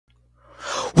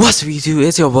What's up, YouTube?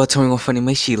 It's your boy 21 Funny.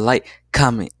 Make sure you like,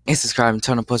 comment, and subscribe, and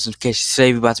turn on post notifications.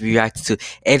 Today, we're about to be reacting to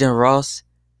Adin Ross.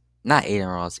 Not Adin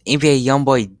Ross. NBA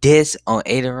YoungBoy diss on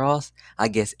Adin Ross. I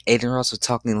guess Adin Ross was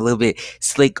talking a little bit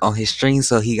slick on his stream,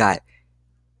 so he got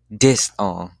dissed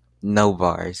on. No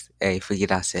bars. Hey,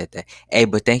 forget I said that. Hey,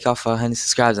 but thank y'all for 100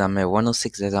 subscribers. I'm at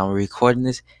 106 as I'm recording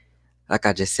this. Like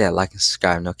I just said, like and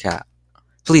subscribe, no cap.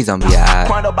 Please don't be alright.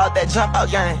 Point about that jump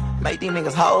out game. Make these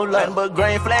niggas hold up. But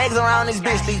green flags around this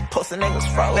bitch, these pussy niggas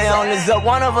froze. They on this up,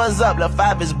 one of us up. Left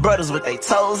 5 his brothers with they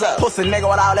toes up. Pussy nigga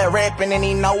with all that rapping and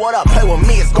he know what up. Play with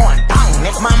me, it's going down.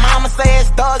 Nigga, my mama say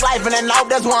it's thug life and then know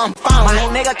that's where I'm found. My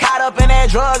nigga caught up in that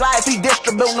drug life, he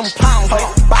distributing them pounds.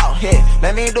 Bout here,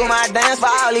 let me do my dance for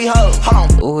all these hoes. Hold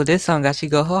on. Oh, this song got you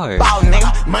go hard. Bout nigga,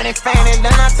 money fanning,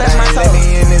 then I touch my toes. Let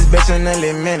me in this bitch in a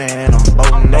little minute and I'm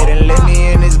boating. They done let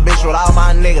me in this bitch with all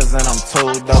my niggas and I'm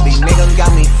told up. These niggas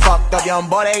got me fucked up, young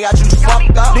boy, they got you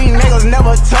fucked up. These niggas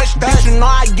never touched us, you know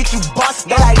I get you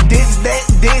busted. Like this, that,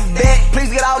 please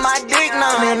get out my dick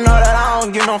now. You know that I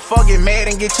don't give no fuck, get mad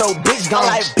and get your bitch gone.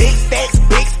 Like big stacks,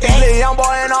 little young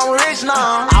boy and I'm rich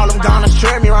now. All them gonna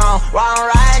strip me wrong, while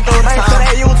I'm riding through the to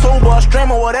that YouTube or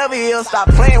streamer, whatever he is, stop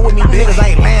playing with me, niggas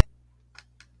ain't land.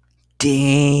 Dang,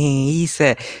 he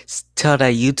said, tell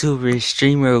that YouTuber,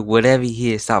 streamer, whatever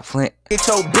he is, stop playing. Get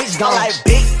your bitch gone. Like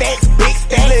big stacks,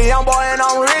 little young boy and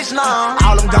I'm rich now.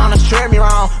 All them gonna strip me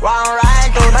wrong, while I'm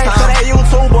riding through the to that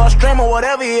YouTube or streamer,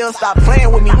 whatever he is, stop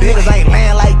playing with me, niggas ain't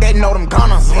land like that, know them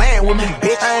gonna land with me,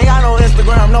 bitch. I ain't got no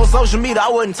Instagram, no social media, I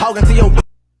wasn't talking to your bitch.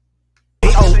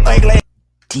 Oh, ugly.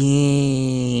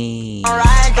 Dang.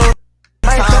 Alright,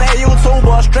 to that YouTube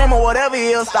or streamer, whatever he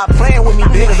is, stop playing with me,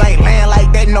 niggas ain't land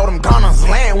like that, know them gonna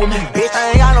land with me, bitch. I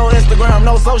ain't got no Instagram,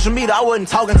 no social media, I wasn't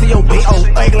talking to your bitch.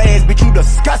 Oh, ugly ass bitch, you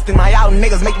disgusting, my y'all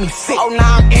niggas make me sick. Oh,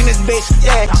 now I'm in this bitch,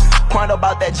 yeah. Point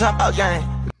about that jump out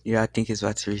game. Yeah, I think it's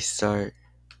about to restart.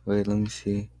 Wait, let me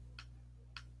see.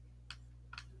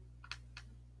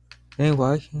 Hey,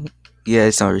 why can't... Yeah,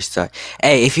 it's on restart.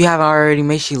 Hey, if you haven't already,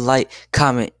 make sure you like,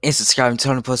 comment, and subscribe, and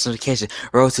turn on post notification.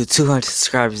 Road to 200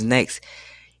 subscribers next.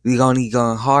 We gonna be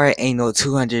going hard. Ain't no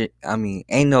 200.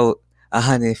 Ain't no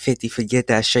 150. Forget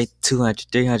that. Straight 200,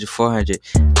 300, 400.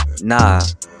 Nah.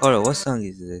 Hold on. What song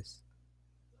is this?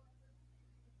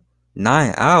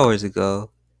 9 hours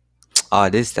ago. Oh,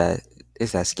 this that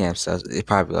scam stuff. It's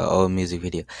probably an old music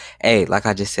video. Hey, like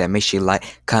I just said, make sure you like,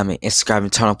 comment, and subscribe,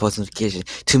 and turn on post notifications.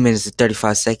 2 minutes and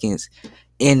 35 seconds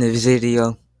in the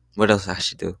video. What else I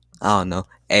should do? I don't know.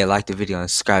 Hey, like the video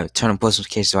and subscribe. Turn on post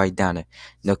notifications right down there.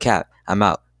 No cap. I'm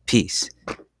out. Peace.